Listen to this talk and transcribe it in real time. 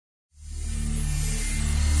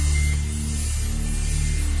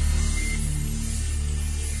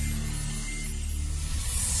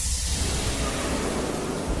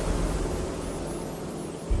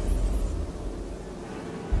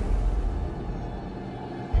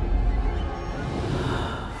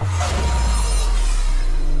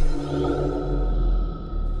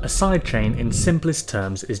sidechain in simplest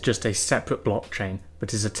terms is just a separate blockchain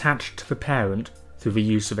but is attached to the parent through the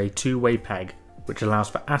use of a two-way peg, which allows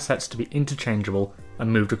for assets to be interchangeable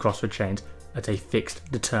and moved across the chains at a fixed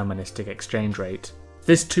deterministic exchange rate.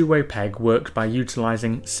 This two-way peg works by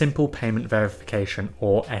utilising simple payment verification,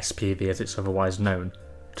 or SPV as it's otherwise known,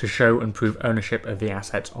 to show and prove ownership of the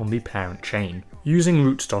assets on the parent chain. Using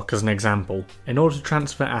rootstock as an example, in order to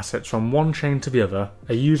transfer assets from one chain to the other,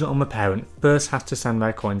 a user on the parent first has to send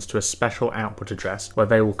their coins to a special output address where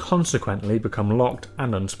they will consequently become locked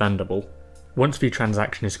and unspendable. Once the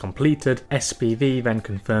transaction is completed, SPV then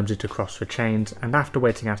confirms it across the chains, and after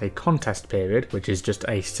waiting out a contest period, which is just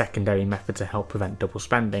a secondary method to help prevent double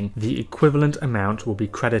spending, the equivalent amount will be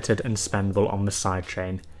credited and spendable on the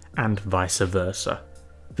sidechain, and vice versa.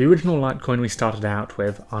 The original Litecoin we started out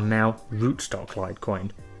with are now rootstock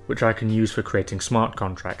Litecoin, which I can use for creating smart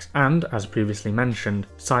contracts, and as previously mentioned,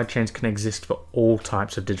 sidechains can exist for all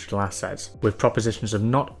types of digital assets, with propositions of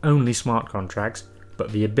not only smart contracts, but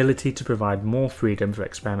the ability to provide more freedom for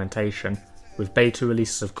experimentation with beta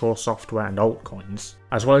releases of core software and altcoins,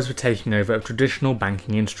 as well as the taking over of traditional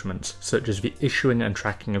banking instruments such as the issuing and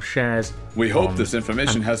tracking of shares. We hope this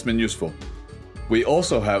information has been useful. We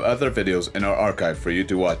also have other videos in our archive for you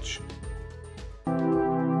to watch.